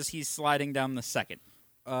as he's sliding down the second.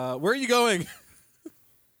 Where are you going?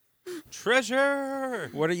 Treasure.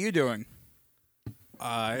 What are you doing?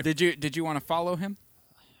 Did you want to follow him?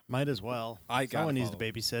 Might as well. I gotta Someone needs to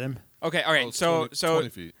follow. babysit him. Okay, all right. Oh, it's so 20 so 20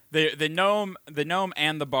 feet. the gnome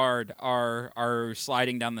and the bard are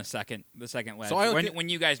sliding down the second ledge. So I only when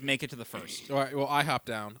you guys make it to the first. All right. Well, I hop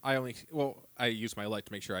down. I use my light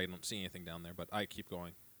to make sure I don't see anything down there, but I keep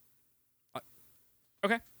going.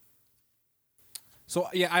 Okay. So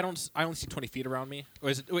yeah, I only see 20 feet around me. Or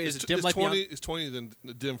is it dim it's light 20. beyond? It's 20, then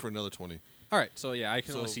dim for another 20. All right. So yeah, I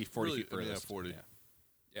can only So see 40 really, feet furthest. yeah, 40. Yeah.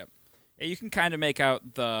 Yeah, you can kind of make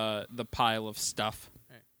out the pile of stuff.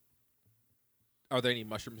 Are there any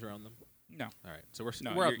mushrooms around them? No, All right. So we're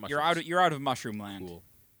no, we're out you're, of you're out of mushroom land. Cool.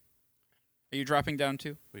 Are you dropping down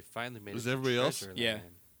too? We finally made Is it to everybody else? treasure Yeah. land.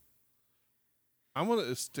 I want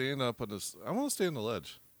to stand up on this. I want to stay on the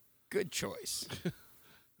ledge. Good choice.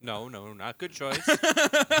 No, not good choice.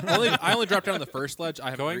 I only dropped down the first ledge. I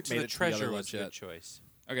haven't Going made to the it treasure to the other was ledge a yet. good choice.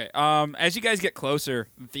 Okay. As you guys get closer,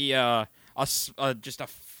 the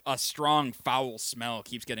a strong foul smell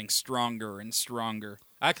keeps getting stronger and stronger.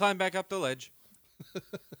 I climb back up the ledge.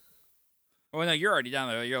 Oh no, you're already down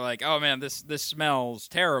there. You're like, oh man, this smells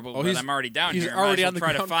terrible. Oh, but he's- I'm already down he's here. already Might as on the well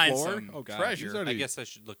try to ground find floor? some Oh, God. treasure. He's already- I guess I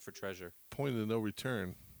should look for treasure. Point of no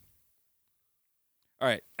return. All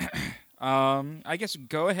right. I guess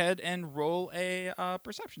go ahead and roll a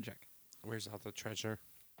perception check. Where's all the treasure?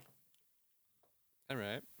 All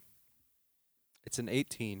right. It's an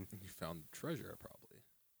 18. You found treasure, probably.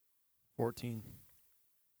 14.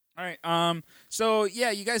 All right. So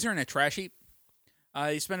yeah, you guys are in a trash heap.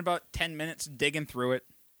 You spend about 10 minutes digging through it.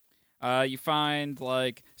 You find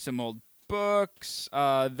like some old books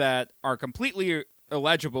that are completely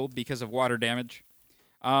illegible because of water damage.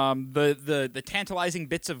 The tantalizing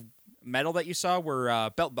bits of metal that you saw were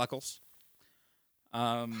belt buckles.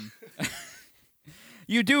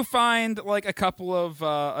 You do find like a couple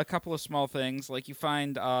of small things. Like you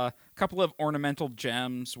find a couple of ornamental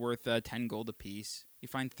gems worth 10 gold apiece. You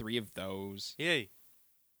find 3 of those. Yay.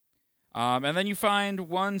 And then you find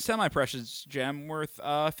one semi-precious gem worth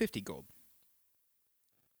 50 gold.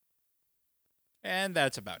 And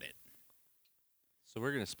that's about it. So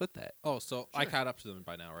we're going to split that. Oh, so I caught up to them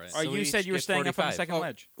by now, right? Oh, So we you said each you were get staying up on the 45. second Oh,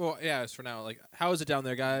 ledge. Well, yeah, as for now, like, how is it down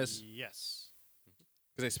there, guys? Yes.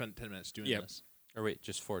 Because I spent 10 minutes doing Yep. this. Or wait,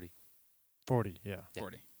 just 40. 40, yeah.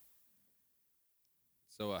 40.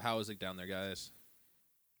 So how is it down there, guys?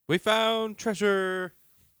 We found treasure.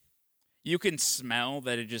 you can smell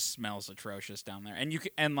that it just smells atrocious down there, and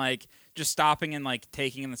and like just stopping and like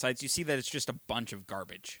taking in the sights, you see that it's just a bunch of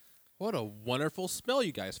garbage. What a wonderful smell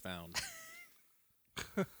you guys found.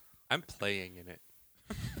 I'm playing in it.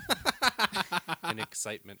 In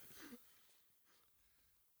excitement.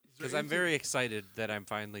 Because I'm very excited that I'm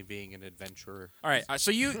finally being an adventurer. All right,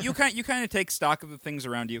 so you kind of take stock of the things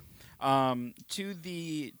around you. To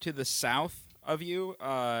the south of you,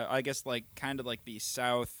 I guess like kind of like the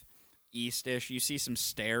southeast-ish, you see some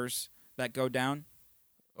stairs that go down,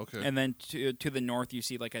 Okay. and then to the north you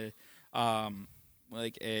see like a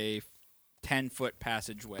 10-foot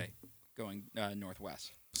passageway going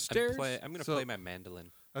northwest. Stairs. I'm going to So- play my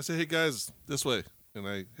mandolin. I say, hey guys, this way, and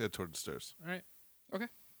I head toward the stairs. All right.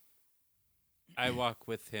 I walk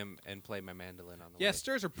with him and play my mandolin on the Yeah, way.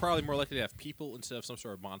 stairs are probably more likely to have people instead of some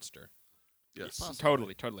sort of monster. Yes.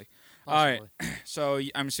 Totally. All right, so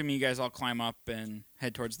I'm assuming you guys all climb up and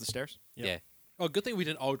head towards the stairs. Yep. Yeah. Oh, good thing we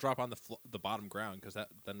didn't all drop on the bottom ground because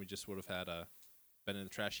then we just would have had been in the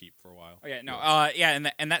trash heap for a while. Oh yeah, no,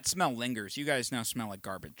 and that smell lingers. You guys now smell like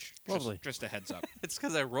garbage. Lovely. Just a heads up. It's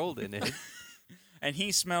because I rolled in it. And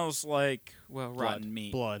he smells like rotten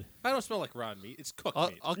meat. Blood. I don't smell like rotten meat. It's cooked I'll,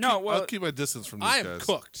 meat. I'll, No, keep, well- I'll keep my distance from these I am guys.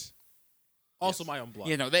 cooked. Also, my own blood.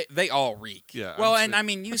 You know, they all reek. Yeah, Well, I'm and sick. I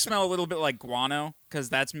mean, you smell a little bit like guano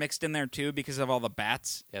because that's mixed in there too because of all the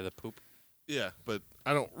bats. Yeah, the poop. Yeah, but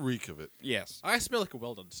I don't reek of it. Yes. I smell like a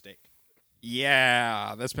well-done steak.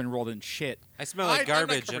 Yeah, that's been rolled in shit. I smell I'm like not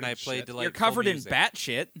garbage, covered and in I played shit. to like You're covered in music. bat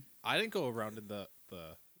shit. I didn't go around in the.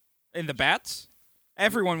 In the bats?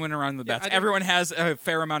 Everyone went around the Yeah, bats. I didn't- Everyone has a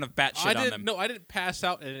fair amount of bat shit on them. No, I didn't pass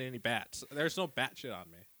out in any bats. There's no bat shit on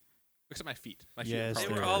me, except my feet. My feet Yes, are They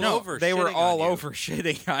probably were there all is. No, over. they were shitting all on you. over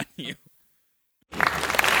shitting on you.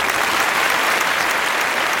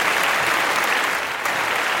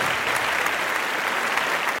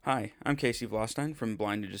 Hi, I'm Casey Vlostein from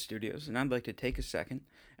Blind Ninja Studios, and I'd like to take a second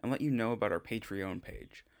and let you know about our Patreon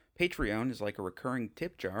page. Patreon is like a recurring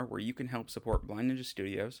tip jar where you can help support Blind Ninja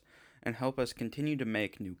Studios and help us continue to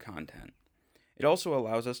make new content. It also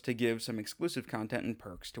allows us to give some exclusive content and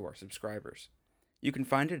perks to our subscribers. You can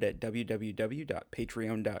find it at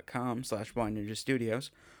www.patreon.com/blindninjastudios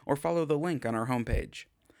or follow the link on our homepage.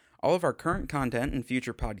 All of our current content and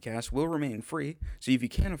future podcasts will remain free, so if you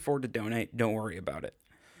can't afford to donate, don't worry about it.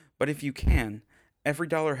 But if you can, every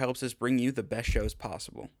dollar helps us bring you the best shows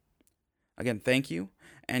possible. Again, thank you,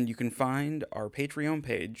 and you can find our Patreon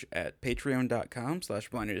page at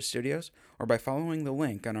patreon.com/blindninjastudios or by following the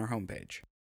link on our homepage.